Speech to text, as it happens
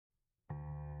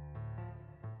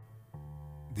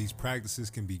These practices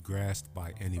can be grasped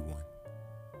by anyone.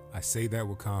 I say that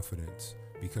with confidence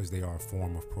because they are a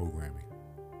form of programming.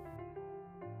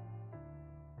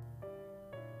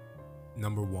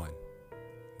 Number 1,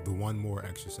 the one more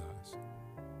exercise.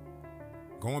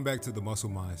 Going back to the muscle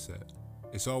mindset,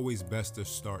 it's always best to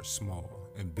start small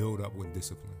and build up with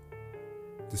discipline.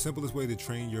 The simplest way to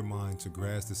train your mind to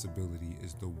grasp this ability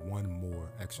is the one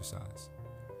more exercise.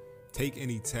 Take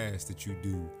any task that you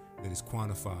do that is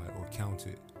quantified or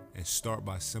counted and start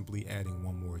by simply adding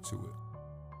one more to it.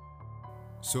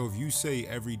 So if you say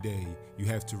every day you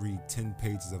have to read 10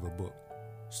 pages of a book,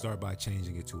 start by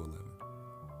changing it to 11.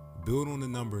 Build on the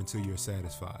number until you're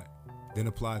satisfied, then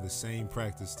apply the same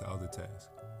practice to other tasks.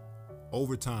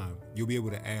 Over time, you'll be able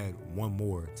to add one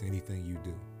more to anything you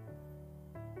do.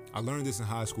 I learned this in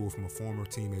high school from a former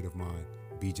teammate of mine,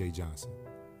 BJ Johnson.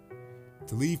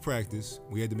 To leave practice,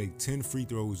 we had to make 10 free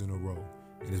throws in a row,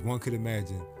 and as one could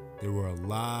imagine, there were a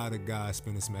lot of guys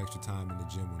spending some extra time in the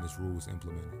gym when this rule was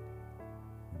implemented.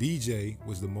 BJ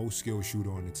was the most skilled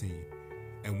shooter on the team,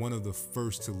 and one of the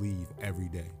first to leave every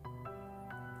day.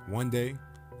 One day,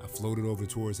 I floated over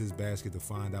towards his basket to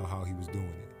find out how he was doing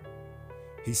it.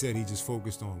 He said he just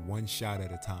focused on one shot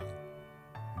at a time,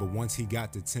 but once he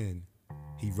got to 10,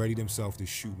 he readied himself to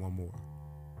shoot one more.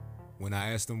 When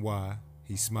I asked him why,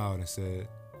 he smiled and said,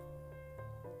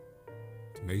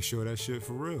 "To make sure that shit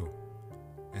for real,"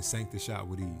 and sank the shot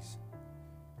with ease.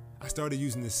 I started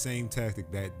using the same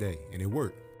tactic that day, and it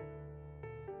worked.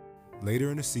 Later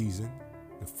in the season,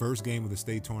 the first game of the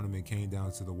state tournament came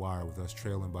down to the wire with us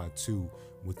trailing by 2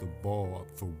 with the ball up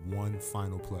for one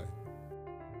final play.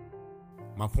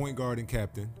 My point guard and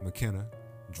captain, McKenna,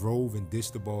 drove and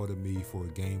dished the ball to me for a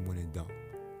game-winning dunk,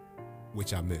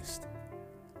 which I missed.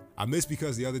 I missed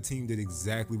because the other team did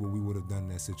exactly what we would have done in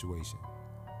that situation.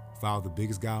 Foul the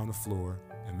biggest guy on the floor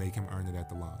and make him earn it at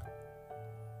the line.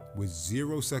 With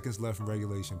 0 seconds left in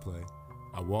regulation play,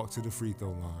 I walked to the free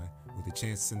throw line with a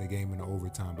chance to send the game into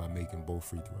overtime by making both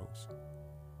free throws.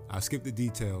 I skipped the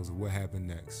details of what happened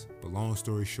next, but long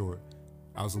story short,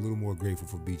 I was a little more grateful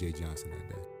for BJ Johnson that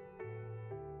day.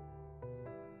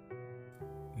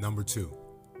 Number 2,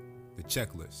 the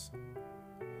checklist.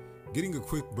 Getting a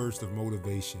quick burst of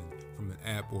motivation from an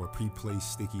app or a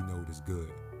pre-placed sticky note is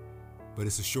good, but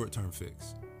it's a short-term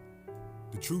fix.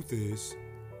 The truth is,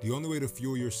 the only way to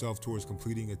fuel yourself towards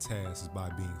completing a task is by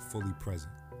being fully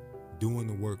present, doing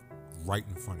the work right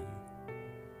in front of you.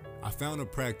 I found a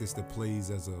practice that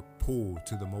plays as a pull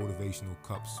to the motivational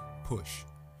cup's push.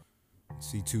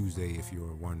 See Tuesday if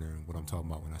you're wondering what I'm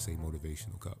talking about when I say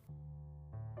motivational cup.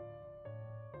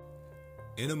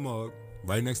 In a mug,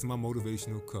 right next to my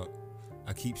motivational cup,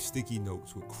 I keep sticky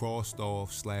notes with crossed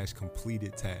off /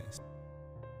 completed tasks.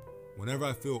 Whenever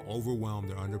I feel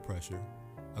overwhelmed or under pressure,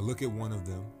 I look at one of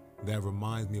them that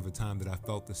reminds me of a time that I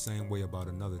felt the same way about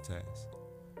another task.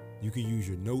 You can use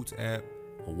your notes app,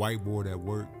 a whiteboard at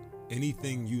work,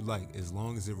 anything you like as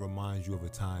long as it reminds you of a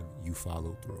time you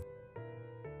followed through.